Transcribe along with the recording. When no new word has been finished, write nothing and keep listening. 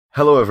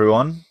Hello,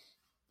 everyone.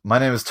 My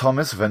name is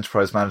Thomas of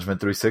Enterprise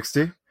Management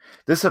 360.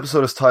 This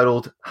episode is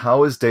titled,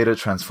 How is Data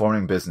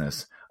Transforming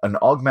Business? An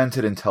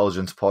augmented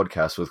intelligence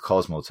podcast with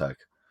Cosmotech.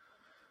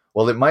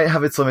 While it might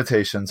have its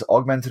limitations,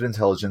 augmented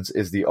intelligence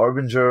is the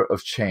harbinger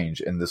of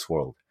change in this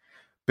world.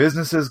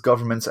 Businesses,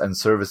 governments, and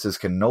services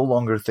can no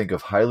longer think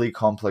of highly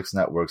complex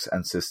networks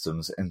and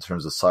systems in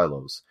terms of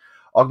silos.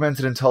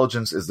 Augmented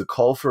intelligence is the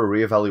call for a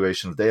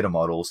reevaluation of data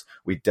models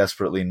we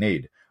desperately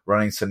need,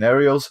 running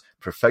scenarios,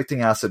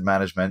 perfecting asset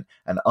management,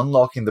 and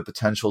unlocking the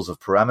potentials of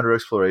parameter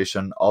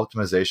exploration,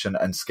 optimization,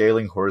 and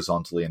scaling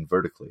horizontally and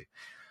vertically.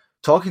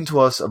 Talking to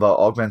us about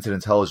augmented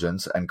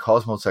intelligence and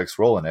Cosmotech's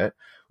role in it,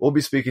 we'll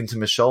be speaking to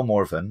Michel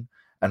Morvan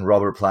and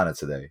Robert Plana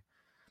today.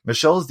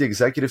 Michel is the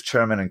executive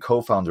chairman and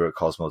co-founder at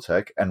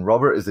Cosmotech, and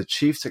Robert is the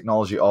chief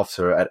technology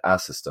officer at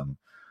Assystem.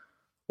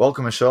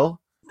 Welcome,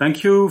 Michel.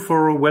 Thank you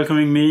for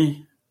welcoming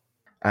me.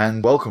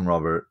 And welcome,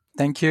 Robert.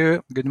 Thank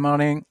you. Good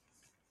morning.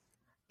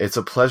 It's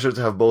a pleasure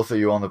to have both of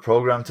you on the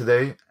program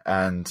today,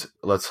 and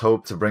let's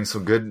hope to bring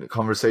some good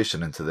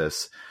conversation into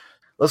this.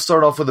 Let's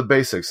start off with the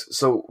basics.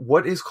 So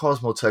what is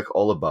Cosmotech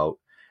all about,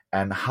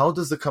 and how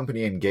does the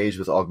company engage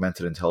with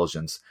augmented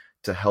intelligence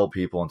to help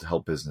people and to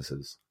help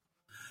businesses?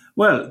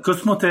 Well,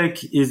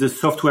 Cosmotech is a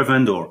software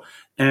vendor,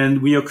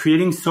 and we are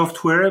creating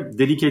software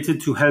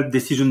dedicated to help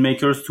decision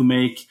makers to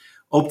make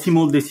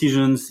optimal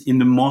decisions in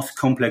the most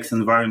complex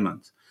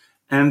environment.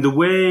 And the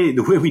way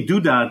we do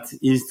that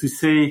is to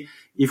say,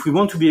 if we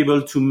want to be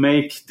able to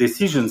make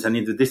decisions, and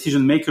if the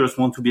decision makers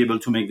want to be able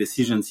to make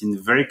decisions in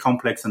a very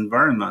complex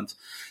environment,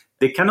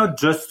 they cannot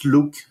just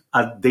look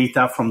at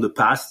data from the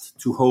past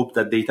to hope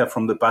that data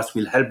from the past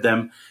will help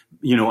them,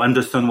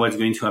 understand what's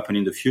going to happen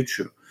in the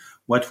future.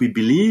 What we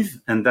believe,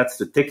 and that's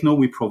the techno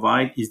we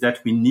provide, is that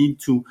we need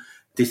to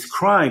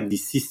describe the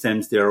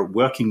systems they are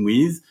working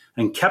with,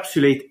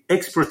 encapsulate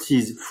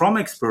expertise from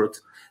experts,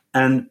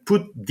 and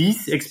put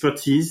this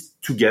expertise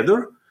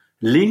together,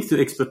 link the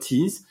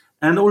expertise,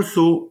 and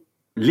also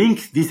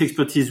link this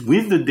expertise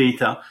with the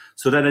data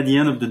so that at the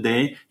end of the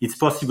day, it's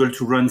possible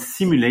to run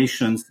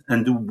simulations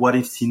and do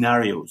what-if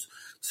scenarios.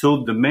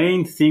 So the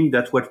main thing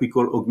that what we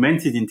call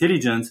augmented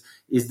intelligence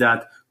is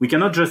that we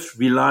cannot just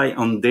rely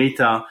on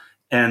data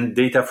and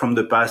data from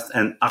the past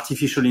and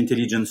artificial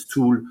intelligence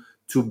tool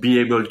to be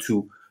able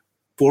to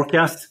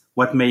forecast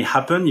what may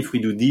happen if we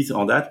do this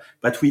or that,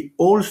 but we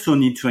also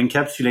need to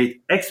encapsulate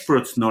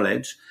experts'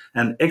 knowledge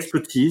and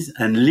expertise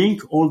and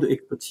link all the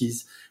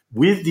expertise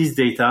with this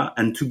data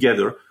and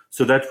together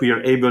so that we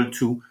are able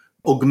to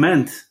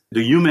augment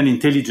the human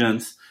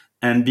intelligence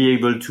and be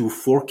able to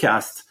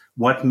forecast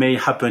what may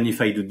happen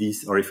if I do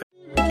this or if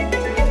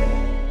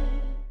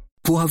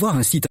Pour avoir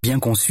un site bien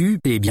conçu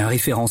et bien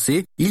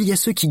référencé, il y a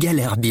ceux qui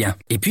galèrent bien.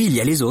 Et puis il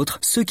y a les autres,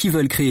 ceux qui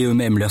veulent créer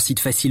eux-mêmes leur site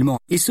facilement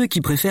et ceux qui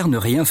préfèrent ne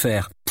rien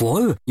faire. Pour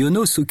eux,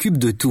 Yonos s'occupe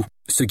de tout.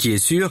 Ce qui est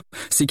sûr,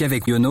 c'est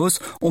qu'avec Yonos,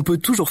 on peut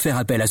toujours faire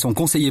appel à son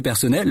conseiller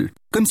personnel,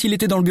 comme s'il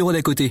était dans le bureau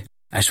d'à côté.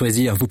 À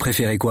choisir, vous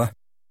préférez quoi?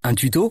 Un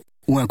tuto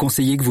ou un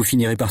conseiller que vous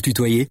finirez par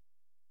tutoyer?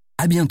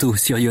 À bientôt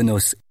sur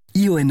Yonos,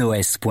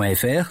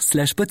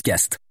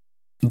 ionos.fr/podcast.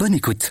 Bonne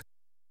écoute.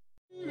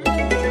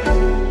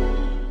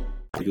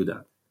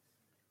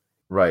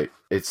 Right.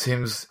 It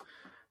seems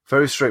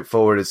very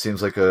straightforward. It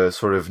seems like a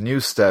sort of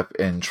new step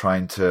in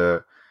trying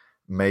to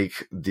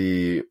make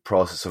the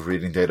process of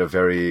reading data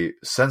very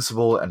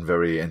sensible and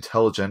very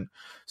intelligent.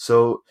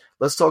 So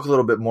let's talk a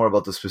little bit more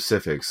about the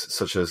specifics,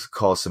 such as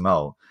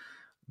CosML,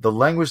 the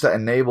language that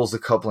enables the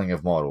coupling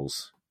of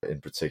models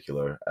in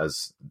particular,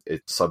 as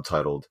it's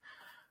subtitled.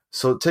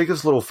 So take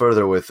us a little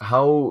further with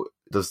how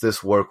does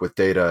this work with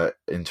data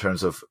in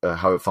terms of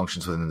how it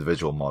functions with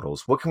individual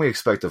models? What can we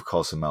expect of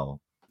CosML?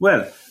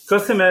 Well,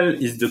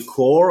 CosML is the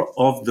core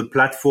of the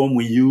platform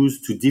we use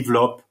to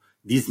develop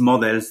these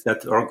models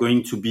that are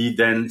going to be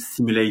then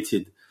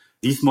simulated.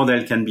 This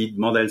model can be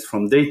models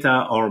from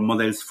data or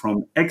models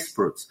from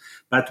experts.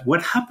 But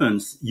what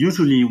happens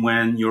usually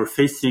when you're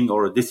facing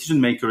or a decision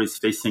maker is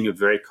facing a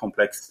very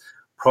complex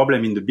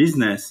problem in the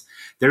business,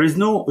 there is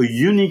no a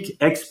unique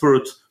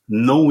expert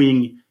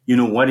knowing,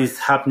 what is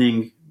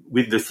happening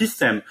with the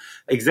system.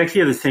 Exactly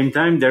at the same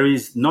time, there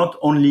is not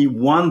only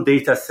one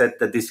data set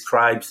that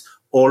describes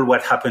all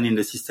what happened in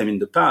the system in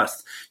the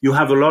past. You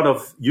have a lot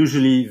of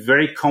usually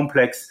very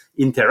complex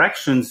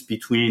interactions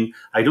between,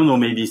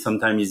 maybe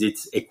sometimes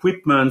it's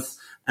equipments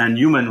and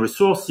human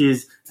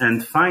resources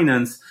and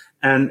finance.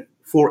 And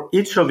for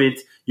each of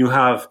it, you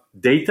have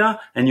data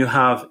and you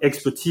have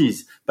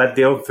expertise, but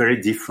they are very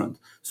different.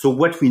 So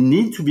what we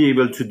need to be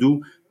able to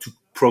do to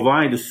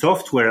provide a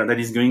software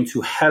that is going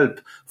to help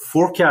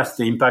forecast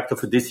the impact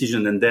of a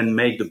decision and then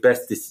make the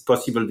best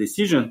possible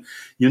decision,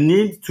 you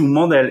need to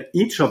model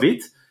each of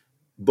it,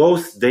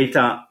 both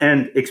data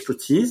and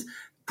expertise,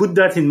 put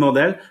that in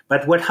model.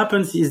 But what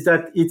happens is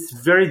that it's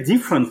very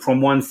different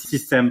from one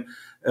system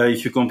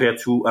if you compare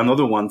to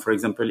another one, for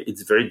example,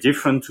 it's very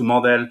different to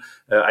model,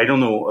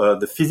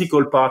 the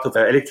physical part of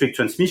an electric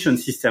transmission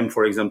system,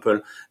 for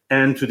example,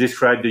 and to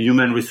describe the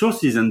human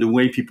resources and the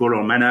way people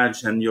are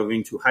managed, and you're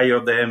going to hire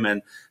them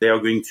and they are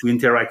going to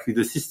interact with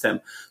the system.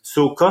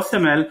 So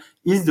CosML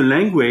is the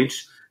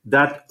language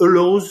that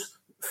allows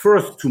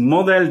first to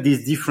model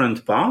these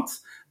different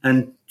parts,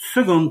 and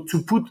second,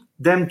 to put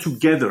them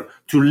together,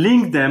 to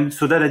link them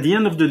so that at the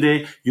end of the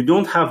day, you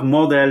don't have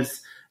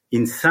models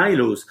in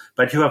silos,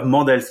 but you have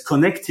models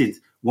connected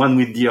one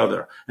with the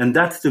other. And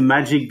that's the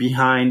magic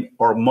behind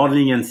our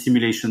modeling and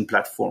simulation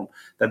platform,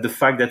 that the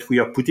fact that we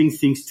are putting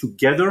things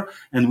together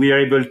and we are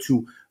able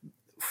to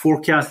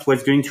forecast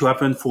what's going to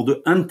happen for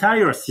the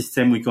entire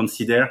system we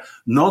consider,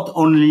 not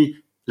only,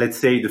 let's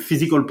say, the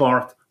physical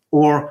part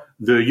or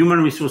the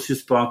human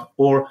resources part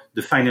or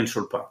the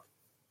financial part.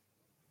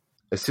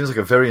 It seems like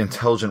a very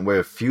intelligent way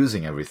of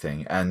fusing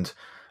everything. And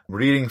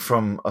reading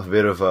from a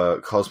bit of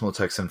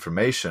Cosmotech's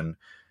information,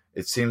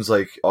 it seems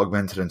like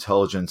augmented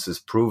intelligence is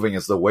proving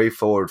as the way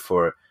forward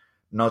for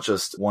not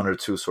just one or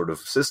two sort of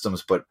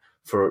systems, but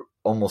for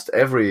almost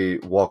every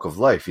walk of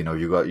life. You know,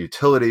 you got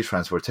utility,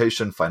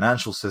 transportation,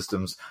 financial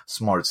systems,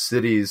 smart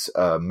cities,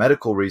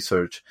 medical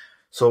research.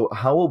 So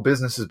how will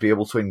businesses be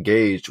able to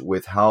engage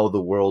with how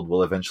the world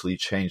will eventually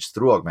change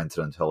through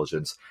augmented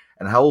intelligence?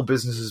 And how will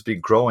businesses be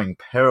growing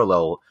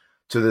parallel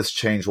to this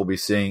change we'll be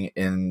seeing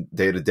in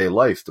day-to-day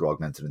life through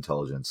augmented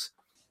intelligence?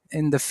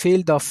 In the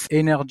field of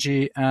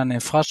energy and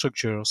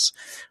infrastructures,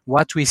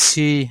 what we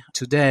see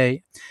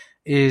today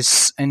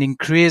is an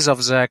increase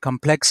of the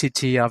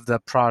complexity of the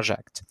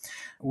project,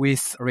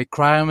 with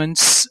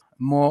requirements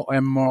more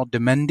and more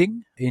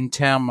demanding in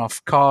terms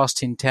of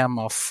cost, in terms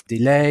of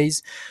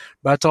delays,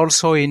 but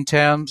also in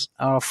terms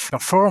of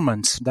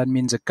performance. That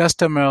means the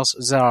customers,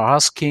 they are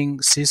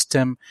asking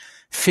system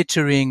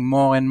featuring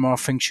more and more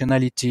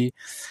functionality,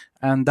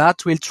 and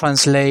that will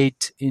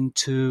translate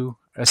into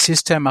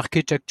system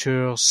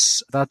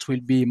architectures that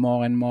will be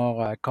more and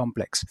more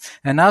complex.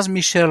 And as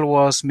Michel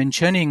was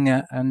mentioning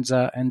in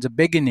the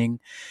beginning,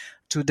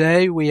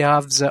 today we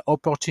have the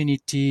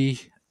opportunity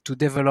to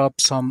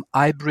develop some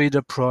hybrid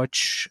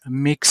approach,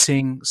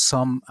 mixing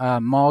some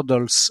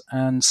models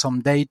and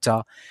some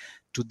data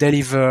to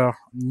deliver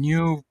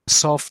new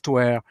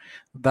software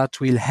that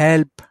will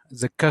help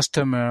the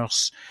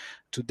customers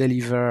to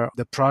deliver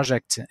the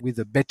project with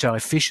a better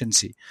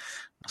efficiency.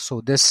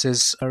 So this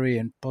is a very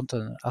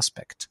important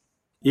aspect.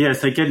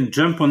 Yes, I can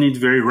jump on it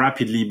very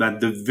rapidly, but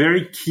the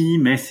very key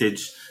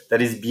message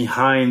that is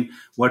behind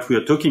what we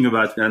are talking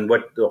about and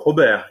what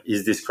Robert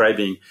is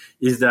describing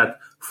is that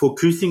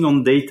focusing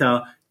on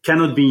data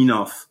cannot be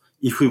enough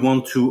if we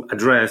want to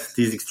address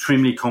these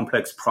extremely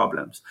complex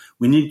problems.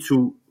 We need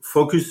to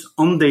focus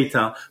on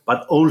data,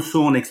 but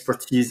also on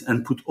expertise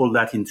and put all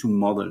that into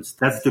models.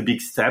 That's the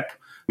big step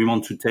we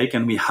want to take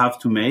and we have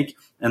to make.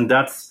 And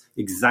that's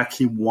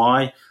exactly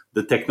why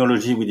the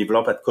technology we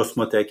develop at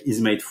Cosmotech is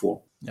made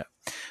for. Yeah.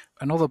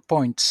 Another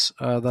point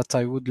that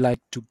I would like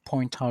to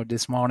point out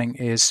this morning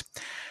is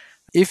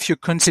if you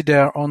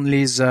consider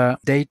only the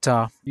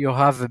data, you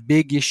have a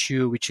big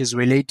issue which is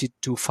related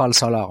to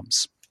false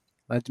alarms.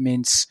 That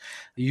means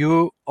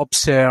you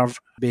observe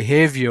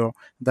behavior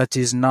that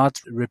is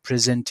not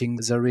representing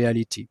the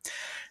reality.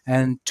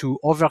 And to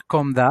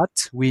overcome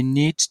that, we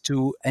need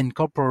to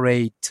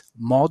incorporate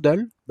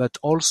model, but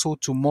also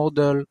to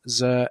model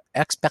the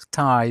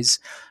expertise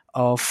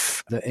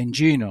of the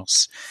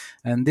engineers.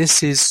 And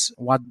this is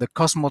what the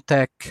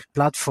Cosmotech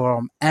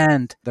platform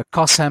and the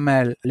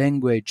CosML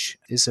language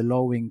is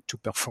allowing to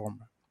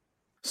perform.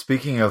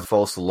 Speaking of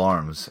false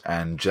alarms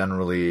and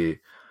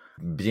generally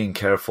being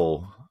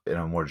careful in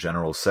a more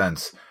general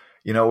sense,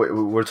 you know,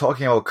 we're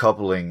talking about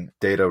coupling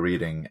data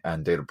reading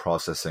and data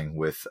processing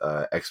with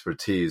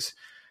expertise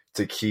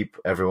to keep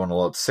everyone a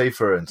lot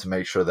safer and to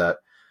make sure that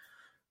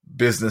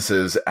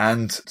businesses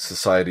and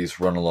societies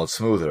run a lot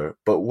smoother.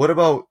 But what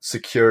about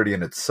security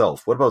in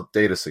itself? What about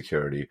data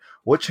security?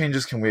 What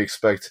changes can we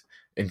expect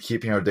in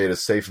keeping our data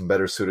safe and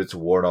better suited to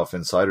ward off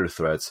insider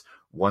threats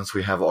once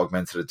we have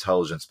augmented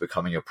intelligence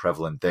becoming a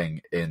prevalent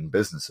thing in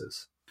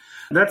businesses?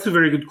 That's a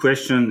very good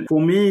question.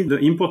 For me, the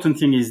important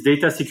thing is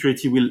data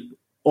security will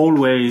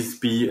always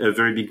be a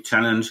very big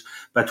challenge.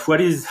 But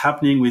what is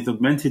happening with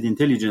augmented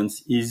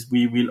intelligence is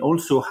we will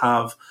also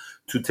have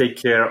to take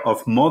care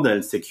of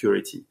model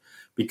security.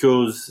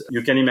 Because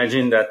you can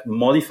imagine that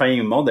modifying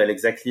a model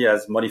exactly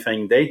as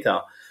modifying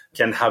data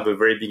can have a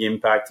very big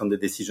impact on the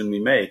decision we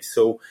make.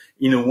 So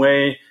in a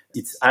way,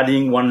 it's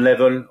adding one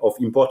level of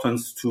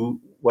importance to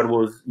what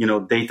was,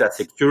 data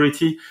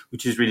security,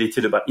 which is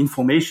related about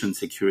information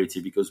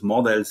security because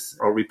models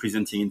are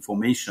representing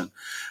information.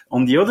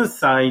 On the other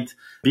side,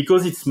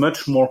 because it's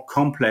much more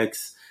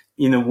complex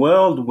in a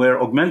world where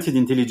augmented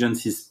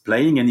intelligence is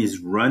playing and is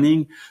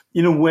running,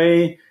 in a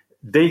way,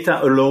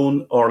 data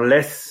alone are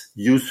less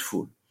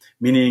useful,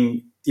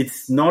 meaning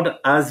it's not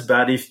as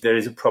bad if there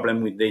is a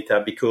problem with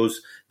data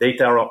because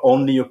data are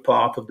only a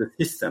part of the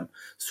system.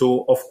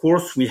 So, of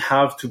course, we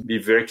have to be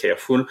very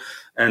careful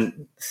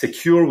and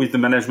secure with the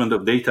management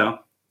of data.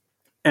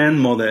 and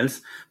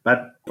models.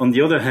 But on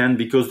the other hand,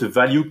 because the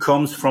value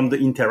comes from the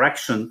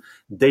interaction,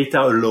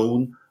 data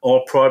alone,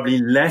 or probably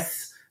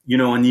less,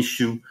 an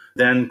issue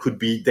than could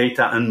be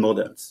data and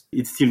models.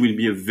 It still will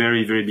be a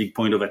very, very big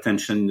point of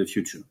attention in the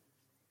future.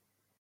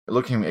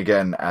 Looking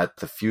again at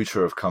the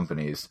future of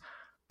companies,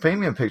 paint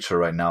me a picture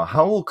right now.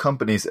 How will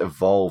companies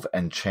evolve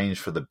and change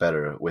for the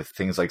better with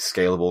things like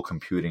scalable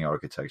computing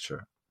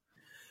architecture?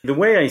 The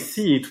way I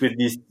see it with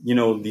this,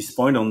 this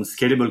point on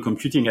scalable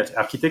computing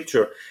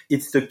architecture,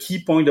 it's the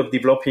key point of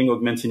developing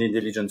augmented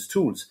intelligence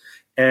tools.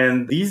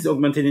 And these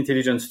augmented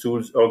intelligence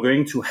tools are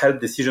going to help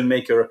decision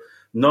maker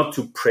not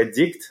to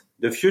predict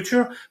the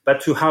future,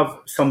 but to have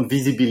some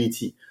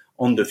visibility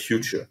on the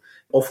future.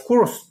 Of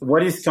course,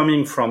 what is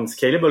coming from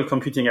scalable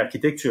computing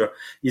architecture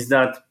is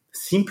that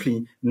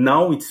simply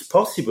now it's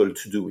possible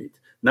to do it.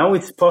 Now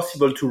it's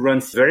possible to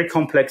run very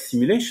complex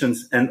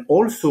simulations and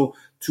also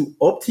to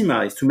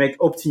optimize, to make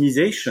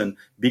optimization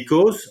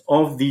because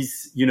of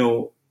this,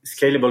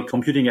 scalable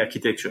computing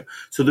architecture.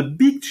 So the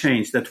big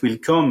change that will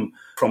come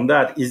from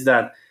that is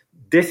that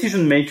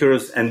decision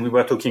makers, and we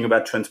were talking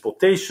about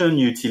transportation,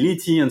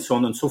 utility, and so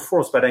on and so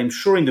forth, but I'm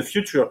sure in the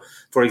future,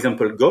 for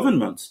example,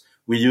 governments,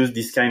 we use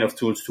these kind of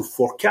tools to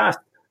forecast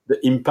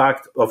the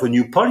impact of a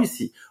new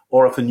policy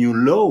or of a new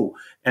law.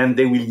 And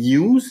they will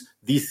use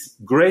this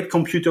great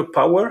computer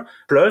power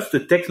plus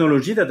the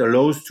technology that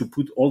allows to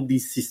put all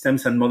these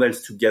systems and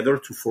models together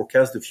to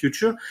forecast the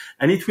future.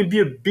 And it will be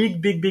a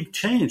big, big, big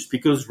change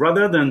because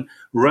rather than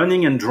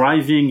running and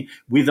driving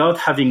without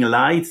having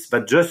lights,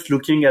 but just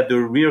looking at the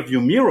rear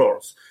view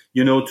mirrors,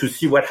 to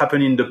see what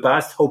happened in the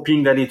past,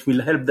 hoping that it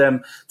will help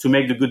them to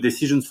make the good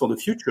decisions for the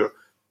future,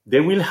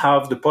 they will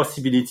have the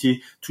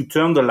possibility to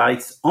turn the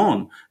lights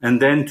on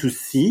and then to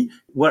see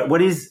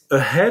what is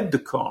ahead the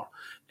car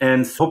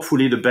and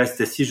hopefully the best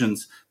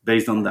decisions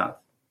based on that.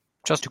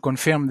 Just to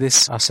confirm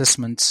this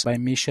assessment by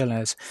Michel,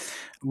 as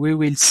we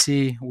will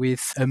see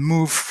with a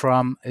move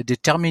from a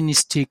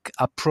deterministic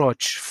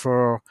approach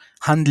for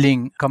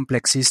handling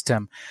complex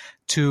system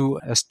to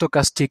a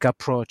stochastic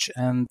approach.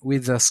 And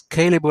with a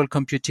scalable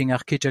computing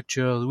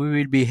architecture, we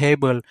will be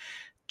able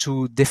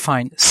to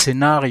define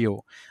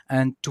scenario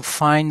and to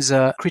find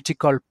the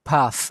critical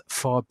path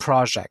for a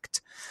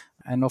project.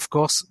 And of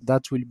course,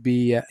 that will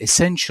be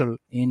essential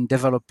in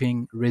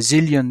developing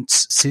resilient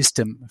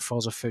system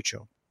for the future.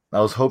 I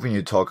was hoping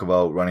you'd talk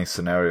about running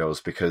scenarios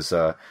because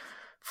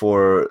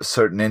for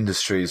certain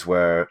industries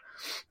where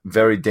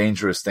very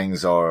dangerous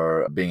things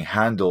are being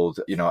handled,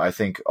 I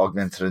think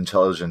augmented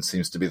intelligence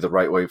seems to be the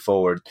right way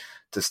forward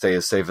to stay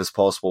as safe as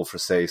possible for,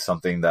 say,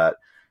 something that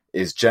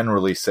is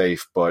generally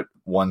safe, but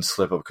one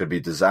slip up could be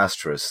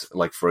disastrous,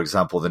 like, for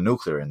example, the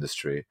nuclear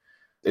industry.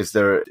 Is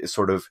there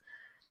sort of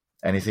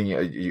anything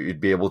you'd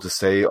be able to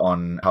say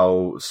on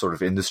how sort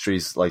of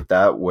industries like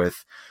that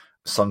with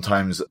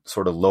sometimes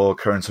sort of low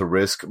occurrence of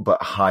risk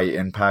but high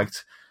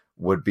impact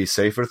would be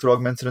safer through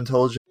augmented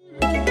intelligence?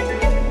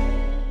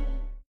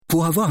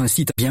 Pour avoir un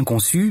site bien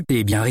conçu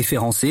et bien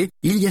référencé,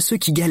 il y a ceux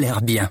qui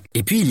galèrent bien.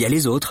 Et puis il y a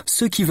les autres,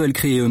 ceux qui veulent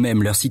créer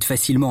eux-mêmes leur site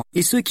facilement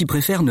et ceux qui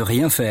préfèrent ne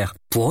rien faire.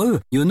 Pour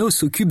eux, Yonos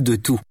s'occupe de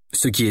tout.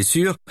 Ce qui est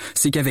sûr,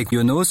 c'est qu'avec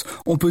Yonos,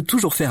 on peut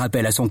toujours faire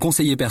appel à son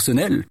conseiller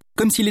personnel,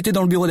 comme s'il était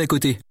dans le bureau d'à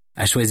côté.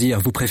 À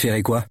choisir, vous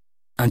préférez quoi?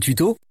 Un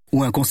tuto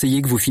ou un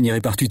conseiller que vous finirez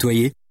par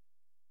tutoyer?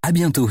 À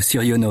bientôt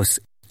sur Yonos,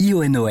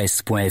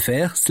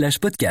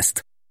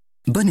 ionos.fr/podcast.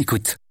 Bonne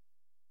écoute.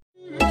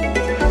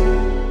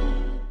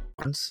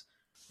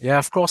 Yeah,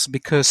 of course,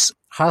 because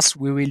as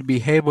we will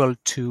be able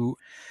to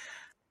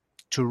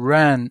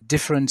run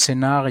different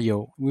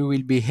scenarios, we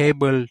will be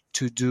able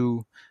to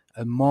do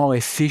a more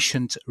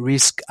efficient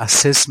risk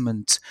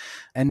assessment.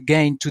 And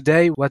again,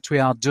 today, what we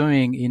are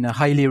doing in a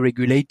highly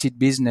regulated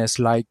business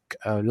like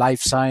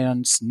life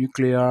science,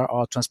 nuclear,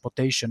 or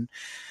transportation,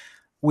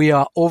 we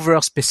are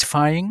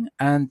over-specifying,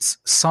 and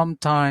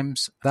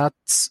sometimes that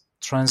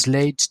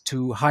translates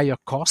to higher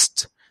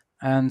cost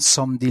and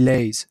some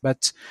delays,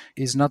 but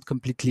is not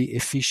completely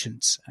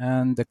efficient.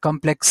 And the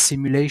complex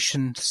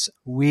simulations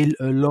will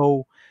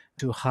allow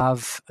to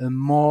have a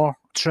more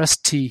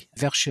trusty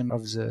version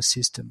of the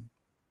system.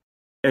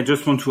 I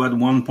just want to add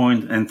one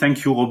point, and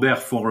thank you, Robert,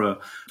 for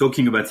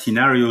talking about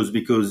scenarios,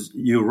 because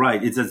you're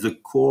right. It's at the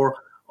core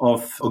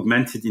of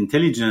augmented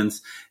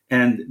intelligence.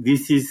 And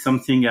this is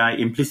something I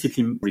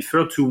implicitly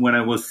referred to when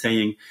I was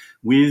saying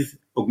with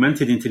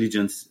augmented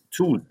intelligence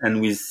tools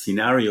and with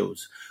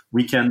scenarios,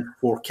 we can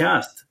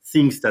forecast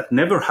things that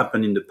never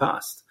happened in the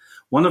past.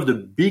 One of the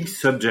big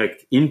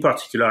subjects, in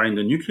particular in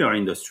the nuclear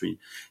industry,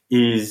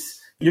 is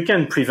you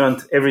can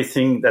prevent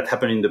everything that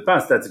happened in the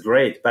past. That's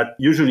great. But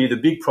usually the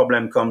big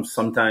problem comes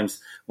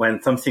sometimes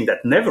when something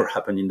that never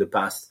happened in the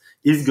past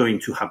is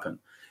going to happen.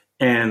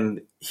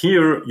 And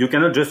here you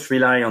cannot just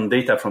rely on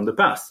data from the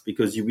past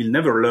because you will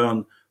never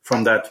learn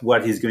from that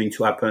what is going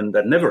to happen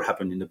that never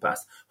happened in the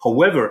past.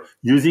 However,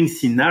 using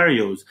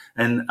scenarios,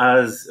 and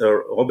as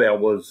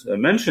Robert was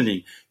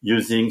mentioning,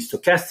 using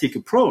stochastic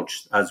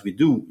approach, as we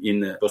do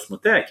in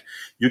Cosmotech,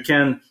 you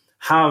can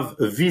have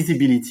a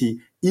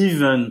visibility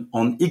even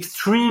on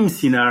extreme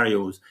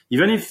scenarios,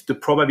 even if the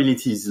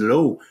probability is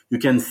low, you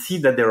can see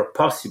that they are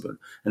possible.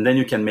 And then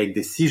you can make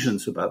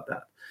decisions about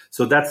that.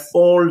 So that's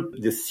all.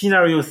 The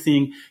scenario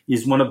thing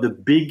is one of the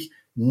big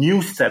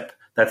new steps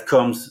that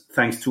comes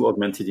thanks to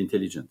augmented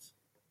intelligence.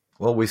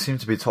 Well, we seem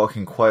to be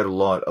talking quite a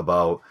lot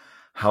about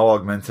how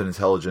augmented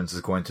intelligence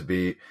is going to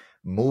be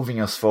moving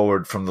us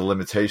forward from the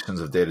limitations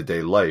of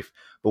day-to-day life.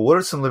 But what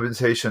are some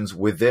limitations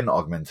within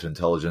augmented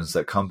intelligence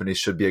that companies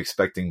should be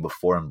expecting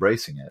before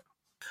embracing it?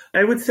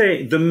 I would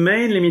say the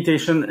main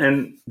limitation,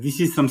 and this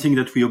is something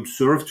that we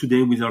observe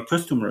today with our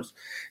customers,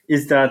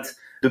 is that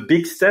the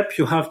big step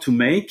you have to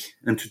make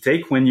and to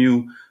take when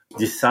you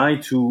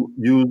decide to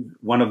use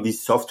one of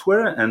these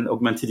software and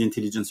augmented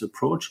intelligence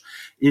approach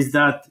is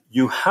that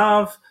you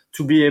have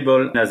to be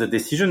able, as a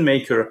decision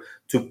maker,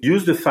 to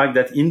use the fact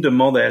that in the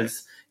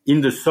models,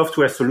 in the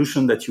software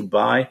solution that you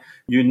buy,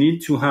 you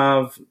need to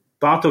have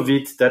part of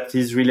it that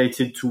is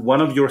related to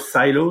one of your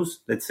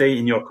silos, let's say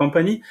in your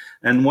company,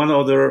 and one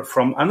other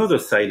from another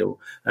silo,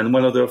 and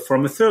one other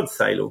from a third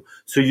silo.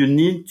 So you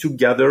need to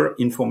gather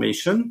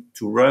information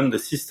to run the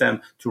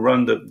system, to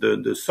run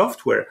the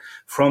software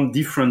from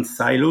different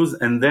silos.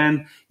 And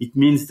then it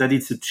means that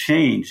it's a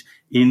change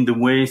in the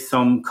way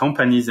some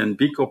companies and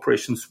big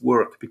corporations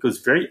work, because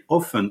very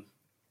often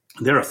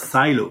they are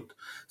siloed.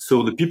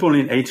 So the people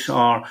in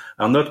HR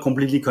are not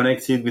completely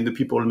connected with the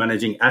people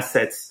managing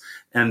assets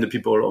and the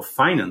people of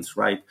finance,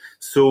 right?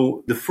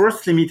 So the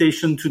first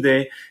limitation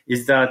today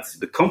is that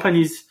the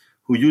companies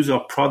who use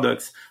our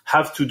products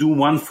have to do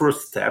one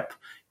first step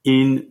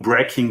in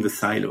breaking the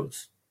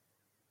silos.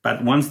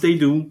 But once they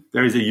do,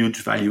 there is a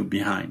huge value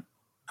behind.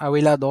 I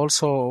will add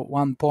also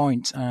one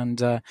point, and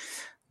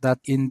that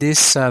in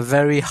this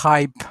very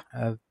hype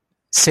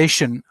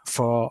session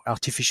for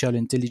artificial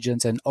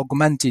intelligence and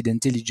augmented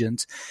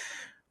intelligence,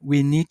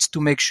 we need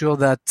to make sure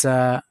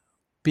that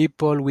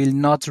people will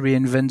not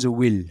reinvent the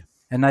wheel.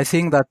 And I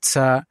think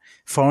that,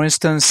 for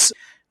instance,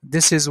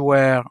 this is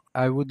where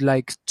I would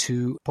like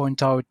to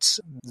point out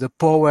the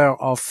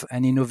power of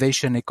an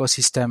innovation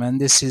ecosystem. And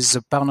this is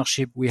a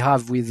partnership we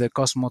have with the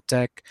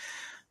Cosmotech,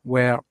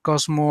 where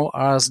Cosmo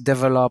has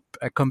developed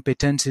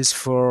competencies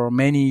for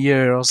many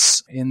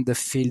years in the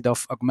field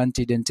of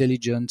augmented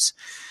intelligence.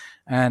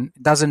 And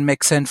it doesn't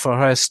make sense for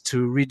us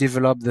to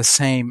redevelop the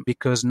same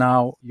because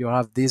now you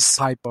have this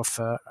type of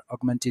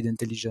augmented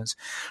intelligence.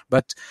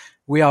 But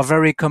we are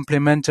very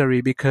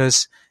complementary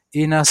because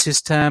in our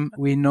system,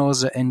 we know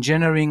the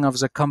engineering of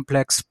the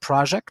complex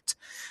project,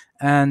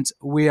 and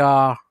we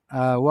are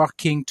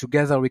working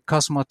together with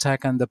Cosmotech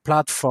and the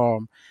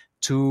platform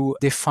to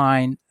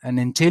define an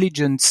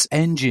intelligence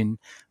engine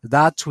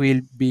that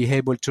will be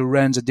able to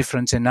run the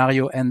different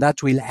scenario and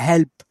that will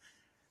help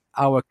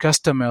our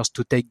customers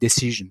to take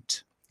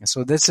decisions.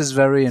 So this is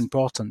very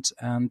important,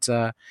 and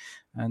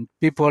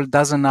people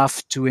doesn't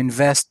have to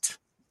invest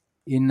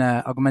in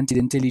augmented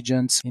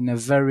intelligence in a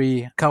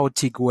very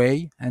chaotic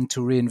way and to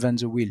reinvent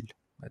the wheel,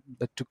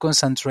 but to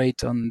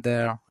concentrate on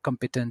their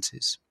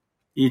competencies.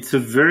 It's a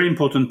very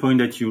important point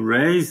that you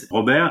raise,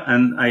 Robert,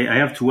 and I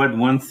have to add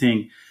one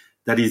thing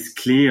that is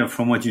clear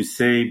from what you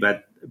say,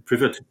 but I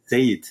prefer to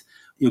say it.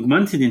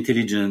 Augmented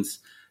intelligence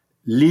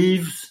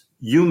leaves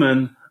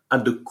human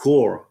at the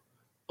core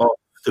of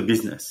the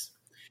business.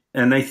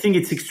 And I think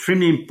it's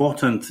extremely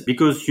important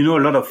because, a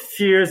lot of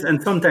fears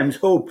and sometimes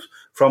hope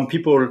from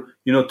people,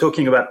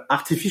 talking about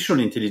artificial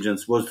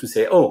intelligence was to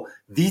say, oh,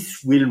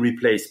 this will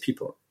replace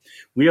people.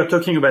 We are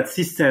talking about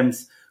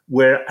systems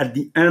where at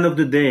the end of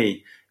the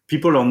day,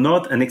 people are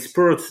not, and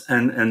experts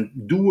and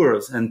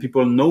doers and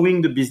people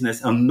knowing the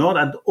business are not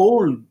at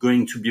all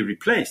going to be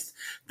replaced.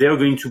 They are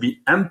going to be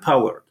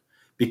empowered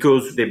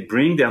because they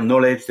bring their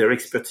knowledge, their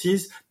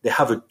expertise. They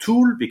have a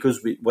tool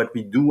because what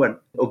we do at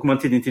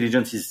augmented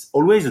intelligence is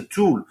always a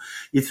tool.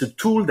 It's a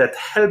tool that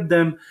helps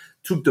them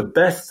to the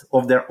best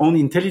of their own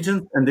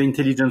intelligence and the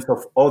intelligence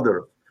of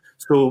others.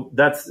 So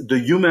that's the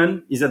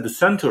human is at the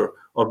center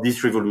of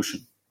this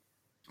revolution.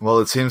 Well,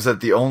 it seems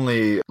that the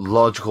only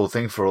logical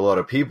thing for a lot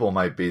of people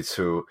might be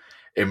to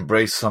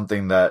embrace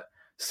something that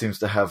seems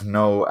to have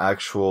no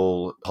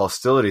actual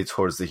hostility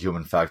towards the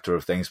human factor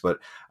of things, but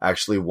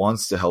actually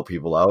wants to help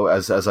people out.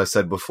 As I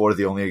said before,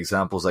 the only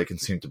examples I can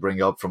seem to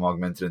bring up from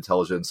augmented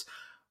intelligence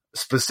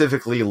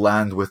specifically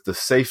land with the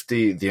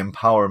safety, the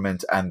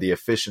empowerment, and the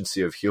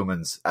efficiency of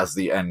humans as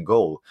the end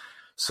goal.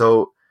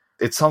 So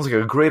it sounds like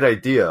a great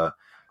idea.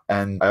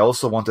 And I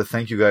also want to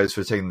thank you guys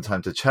for taking the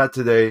time to chat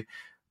today.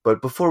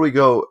 But before we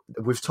go,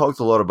 we've talked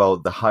a lot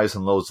about the highs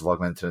and lows of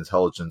augmented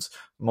intelligence,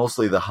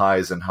 mostly the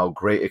highs and how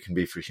great it can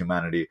be for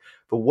humanity.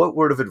 But what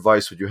word of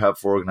advice would you have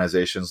for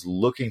organizations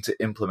looking to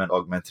implement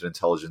augmented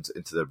intelligence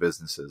into their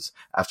businesses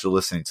after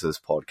listening to this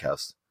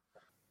podcast?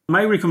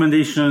 My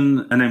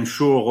recommendation, and I'm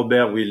sure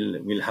Robert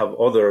will have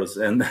others,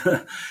 and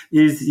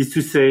is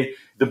to say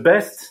the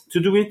best to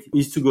do it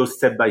is to go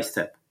step by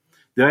step.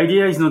 The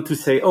idea is not to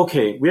say,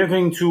 okay, we are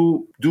going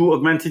to do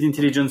augmented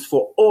intelligence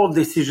for all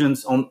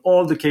decisions on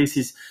all the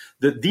cases.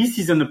 This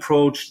is an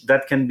approach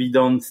that can be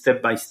done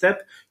step by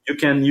step. You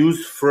can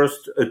use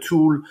first a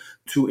tool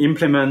to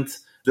implement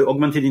the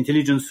augmented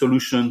intelligence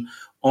solution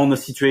on a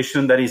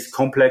situation that is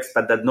complex,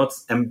 but that not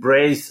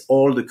embrace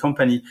all the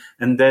company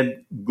and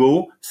then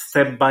go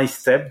step by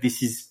step.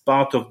 This is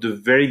part of the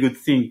very good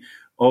thing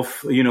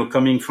of,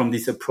 coming from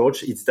this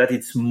approach. It's that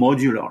it's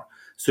modular.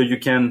 So you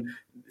can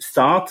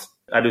start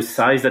at a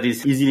size that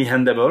is easily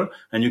handleable,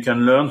 and you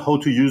can learn how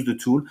to use the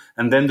tool.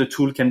 And then the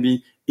tool can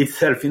be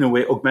itself, in a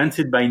way,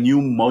 augmented by new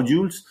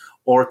modules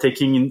or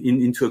taking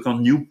into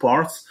account new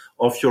parts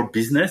of your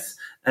business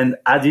and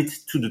add it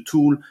to the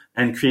tool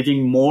and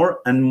creating more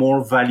and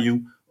more value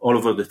all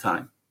over the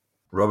time.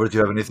 Robert, do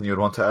you have anything you'd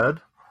want to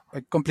add?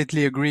 I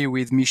completely agree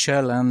with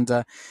Michel, and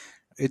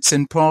it's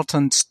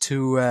important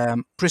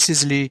to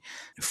precisely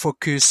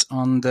focus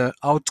on the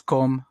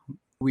outcome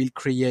we'll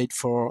create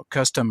for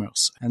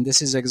customers. And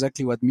this is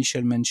exactly what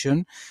Michel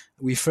mentioned.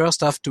 We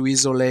first have to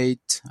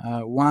isolate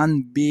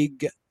one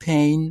big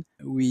pain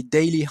we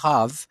daily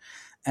have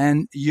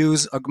and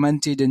use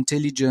augmented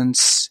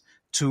intelligence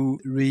to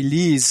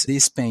release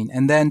this pain,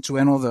 and then to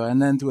another,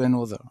 and then to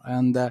another.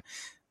 And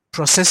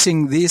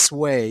processing this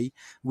way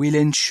will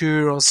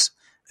ensure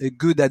a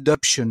good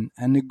adoption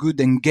and a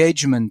good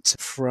engagement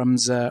from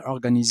the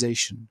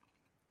organization.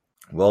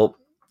 Well,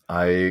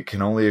 I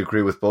can only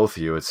agree with both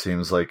of you. It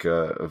seems like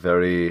a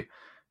very,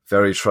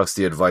 very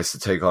trusty advice to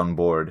take on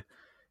board.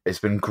 It's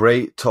been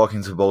great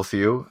talking to both of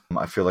you.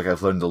 I feel like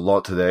I've learned a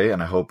lot today,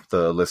 and I hope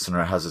the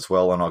listener has as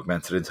well on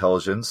augmented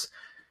intelligence.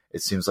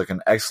 It seems like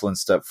an excellent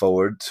step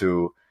forward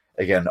to,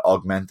 again,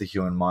 augment the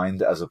human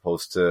mind as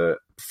opposed to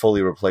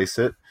fully replace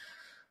it.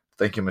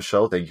 Thank you,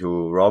 Michel. Thank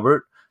you,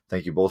 Robert.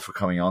 Thank you both for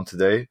coming on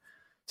today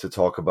to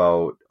talk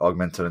about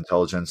augmented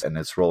intelligence and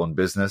its role in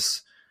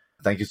business.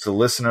 Thank you to the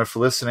listener for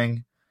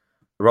listening.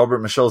 Robert,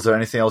 Michel, is there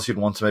anything else you'd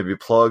want to maybe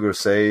plug or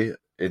say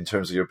in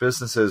terms of your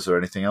businesses or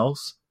anything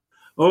else?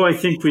 Oh, I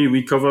think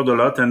we covered a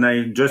lot, and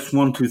I just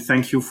want to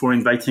thank you for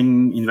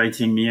inviting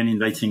me and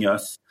inviting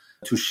us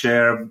to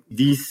share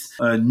this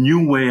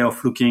new way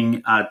of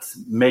looking at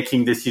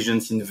making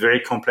decisions in very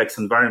complex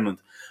environment.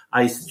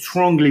 I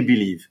strongly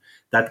believe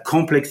that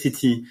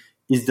complexity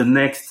is the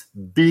next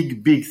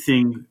big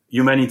thing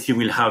humanity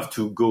will have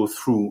to go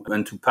through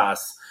and to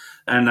pass.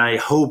 And I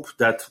hope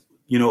that,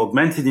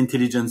 augmented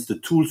intelligence, the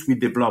tools we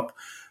develop,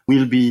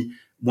 will be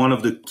one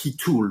of the key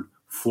tools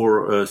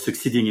for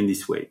succeeding in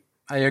this way.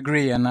 I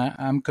agree, and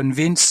I'm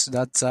convinced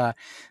that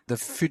the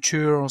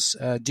future's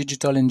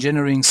digital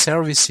engineering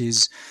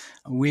services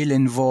will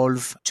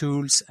involve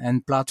tools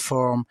and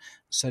platforms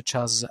such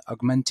as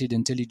augmented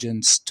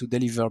intelligence to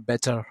deliver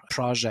better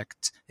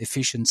project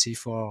efficiency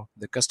for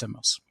the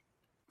customers.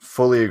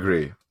 Fully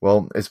agree.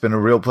 Well, it's been a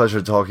real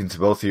pleasure talking to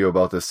both of you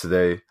about this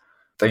today.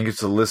 Thank you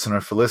to the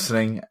listener for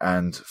listening,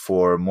 and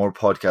for more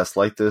podcasts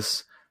like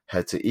this,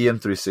 head to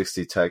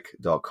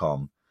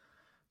em360tech.com.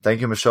 Thank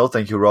you, Michel.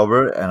 Thank you,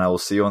 Robert, and I will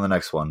see you on the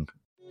next one.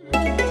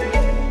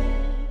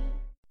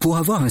 Pour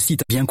avoir un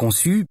site bien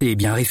conçu et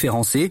bien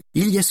référencé,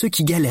 il y a ceux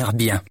qui galèrent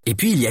bien. Et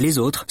puis il y a les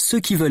autres, ceux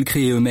qui veulent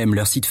créer eux-mêmes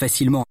leur site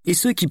facilement et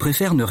ceux qui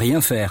préfèrent ne rien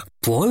faire.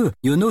 Pour eux,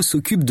 Yonos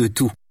s'occupe de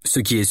tout.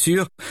 Ce qui est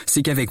sûr,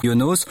 c'est qu'avec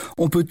Yonos,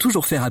 on peut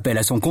toujours faire appel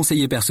à son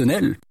conseiller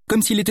personnel,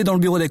 comme s'il était dans le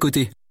bureau d'à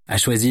côté. À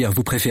choisir,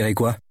 vous préférez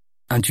quoi?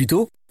 Un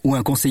tuto ou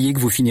un conseiller que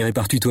vous finirez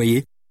par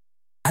tutoyer?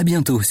 À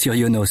bientôt sur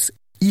Yonos,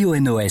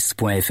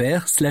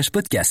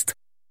 ionos.fr/podcast.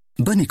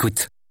 Bonne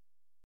écoute.